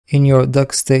In your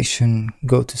duckstation,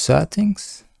 go to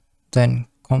settings, then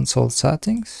console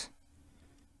settings.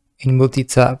 In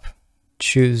multitap,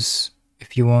 choose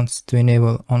if you want to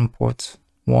enable on port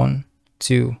 1,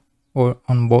 2 or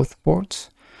on both ports.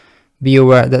 Be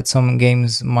aware that some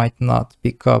games might not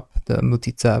pick up the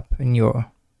multitap in your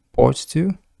port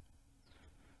 2.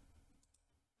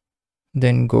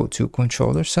 Then go to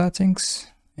controller settings,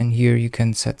 and here you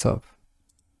can set up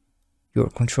your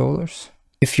controllers.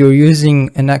 If you're using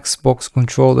an Xbox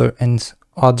controller and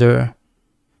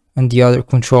the other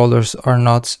controllers are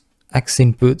not X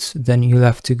inputs, then you'll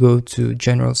have to go to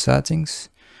general settings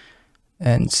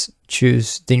and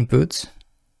choose the input,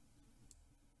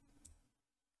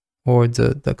 or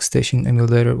the duckstation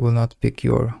emulator will not pick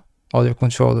your other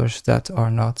controllers that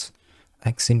are not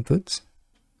X inputs.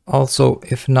 Also,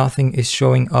 if nothing is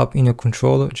showing up in your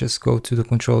controller, just go to the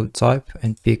controller type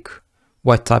and pick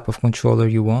what type of controller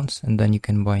you want, and then you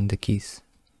can bind the keys.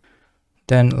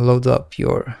 Then load up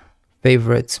your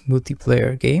favorite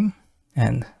multiplayer game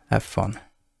and have fun.